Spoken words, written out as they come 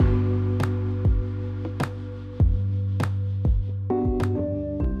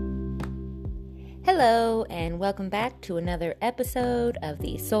Hello, and welcome back to another episode of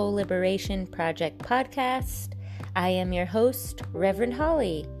the Soul Liberation Project podcast. I am your host, Reverend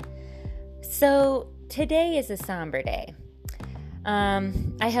Holly. So, today is a somber day.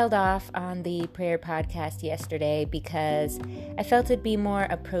 I held off on the prayer podcast yesterday because I felt it'd be more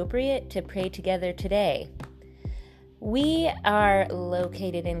appropriate to pray together today. We are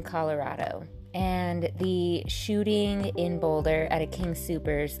located in Colorado, and the shooting in Boulder at a King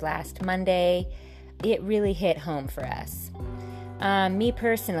Soopers last Monday, it really hit home for us. Me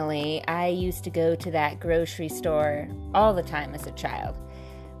personally, I used to go to that grocery store all the time as a child.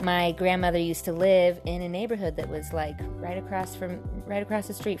 My grandmother used to live in a neighborhood that was like right across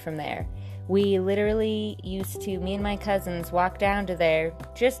the street from there. We literally used to, me and my cousins, walk down to there,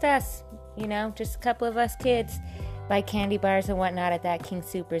 just us, just a couple of us kids, buy candy bars and whatnot at that King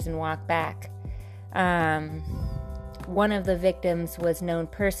Soopers and walk back. One of the victims was known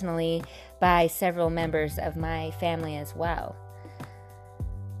personally by several members of my family as well.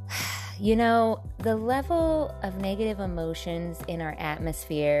 The level of negative emotions in our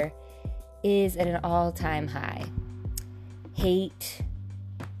atmosphere is at an all-time high. Hate,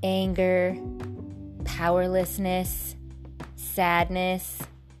 anger, powerlessness, sadness,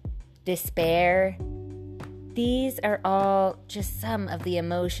 despair. These are all just some of the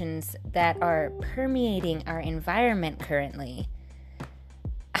emotions that are permeating our environment currently.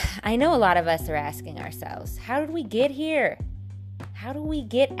 I know a lot of us are asking ourselves, how did we get here? How do we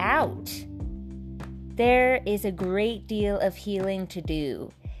get out? There is a great deal of healing to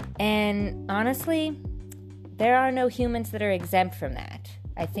do. And honestly, there are no humans that are exempt from that.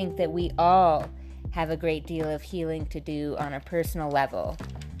 I think that we all have a great deal of healing to do on a personal level.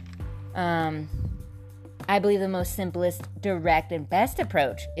 I believe the most simplest, direct, and best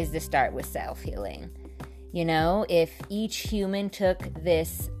approach is to start with self-healing. If each human took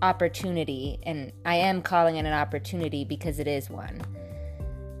this opportunity, and I am calling it an opportunity because it is one,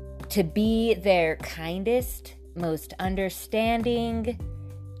 to be their kindest, most understanding,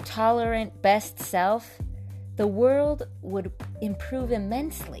 tolerant, best self, the world would improve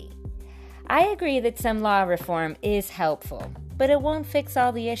immensely. I agree that some law reform is helpful, but it won't fix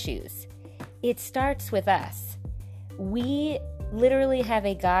all the issues. It starts with us. We literally have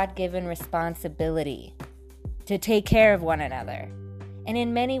a God-given responsibility to take care of one another. And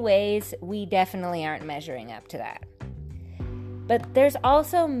in many ways, we definitely aren't measuring up to that. But there's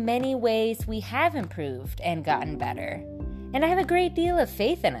also many ways we have improved and gotten better. And I have a great deal of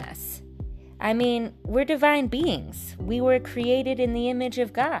faith in us. We're divine beings. We were created in the image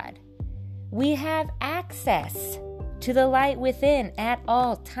of God. We have access to the light within at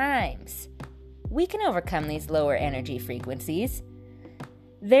all times. We can overcome these lower energy frequencies.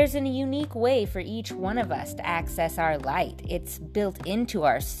 There's a unique way for each one of us to access our light. It's built into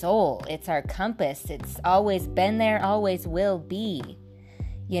our soul. It's our compass. It's always been there, always will be.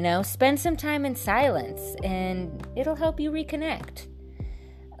 Spend some time in silence and it'll help you reconnect.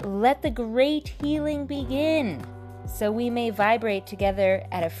 Let the great healing begin so we may vibrate together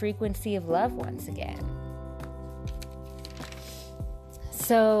at a frequency of love once again.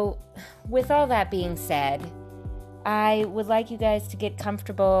 So, with all that being said, I would like you guys to get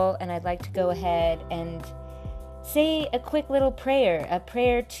comfortable, and I'd like to go ahead and say a quick little prayer, a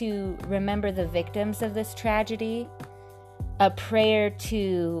prayer to remember the victims of this tragedy, a prayer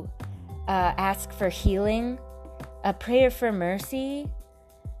to ask for healing, a prayer for mercy,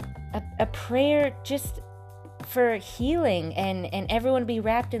 a prayer just for healing and everyone be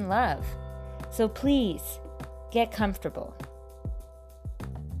wrapped in love. So please, get comfortable.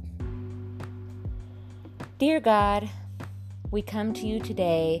 Dear God, we come to you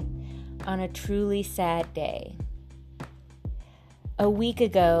today on a truly sad day. A week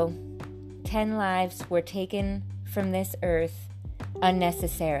ago, 10 lives were taken from this earth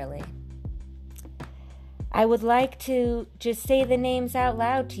unnecessarily. I would like to just say the names out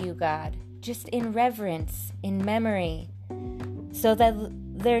loud to you, God, just in reverence, in memory, so that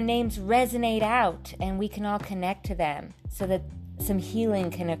their names resonate out and we can all connect to them, so that some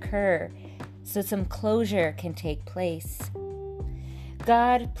healing can occur, so some closure can take place.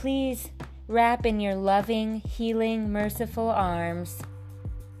 God, please wrap in your loving, healing, merciful arms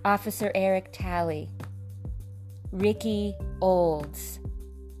Officer Eric Talley, Ricky Olds,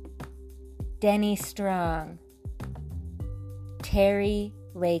 Denny Strong, Terry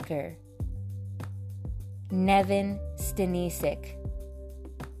Laker, Nevin Stanisik,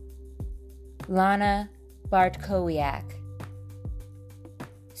 Lana Bartkowiak,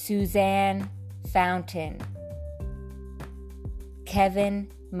 Suzanne Fountain, Kevin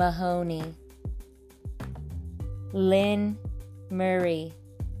Mahoney, Lynn Murray,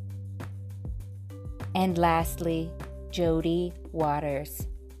 And lastly, Jody Waters.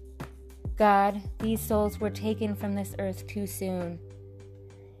 God, these souls were taken from this earth too soon.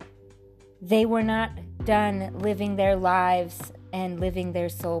 They were not done living their lives and living their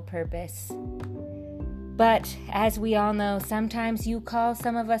soul purpose. But as we all know, sometimes you call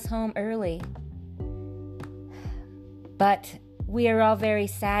some of us home early. But we are all very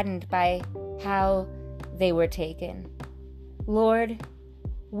saddened by how they were taken. Lord,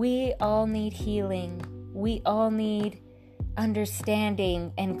 we all need healing. We all need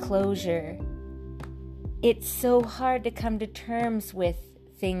understanding and closure. It's so hard to come to terms with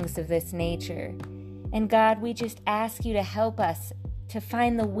things of this nature. And God, we just ask you to help us to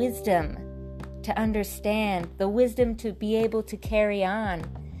find the wisdom to understand, the wisdom to be able to carry on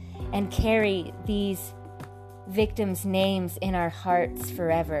and carry these victims' names in our hearts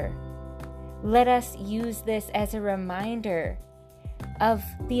forever. Let us use this as a reminder of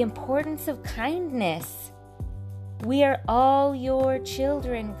the importance of kindness. We are all your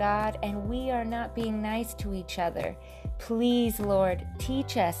children, God, and we are not being nice to each other. Please, Lord,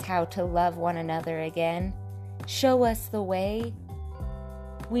 teach us how to love one another again. Show us the way.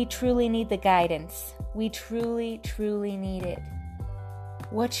 We truly need the guidance. We truly, truly need it.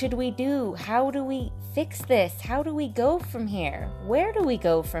 What should we do? How do we fix this? How do we go from here? Where do we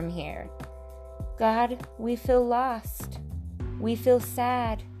go from here? God, we feel lost. We feel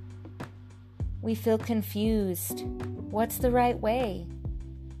sad. We feel confused. What's the right way?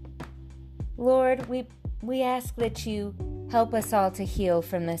 Lord, we ask that you help us all to heal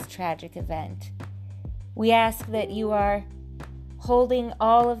from this tragic event. We ask that you are holding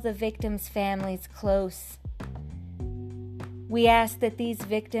all of the victims' families close. We ask that these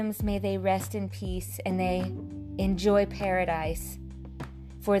victims, may they rest in peace and they enjoy paradise,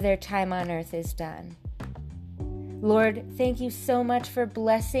 for their time on earth is done. Lord, thank you so much for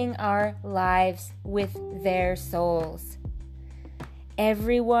blessing our lives with their souls.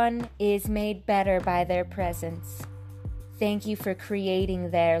 Everyone is made better by their presence. Thank you for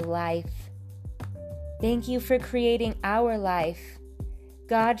creating their life. Thank you for creating our life.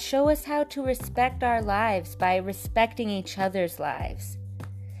 God, show us how to respect our lives by respecting each other's lives.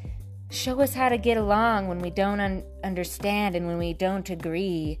 Show us how to get along when we don't understand and when we don't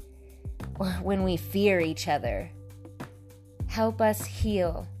agree, or when we fear each other. Help us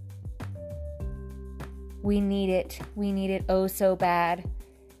heal. We need it. We need it oh so bad.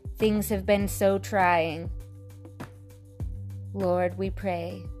 Things have been so trying. Lord, we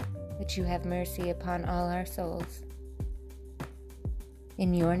pray that you have mercy upon all our souls.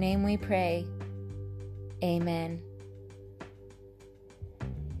 In your name we pray. Amen.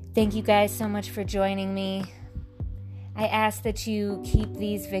 Thank you guys so much for joining me. I ask that you keep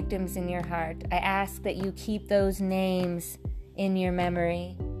these victims in your heart. I ask that you keep those names in your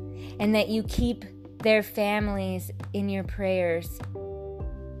memory, and that you keep their families in your prayers.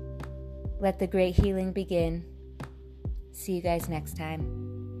 Let the great healing begin. See you guys next time.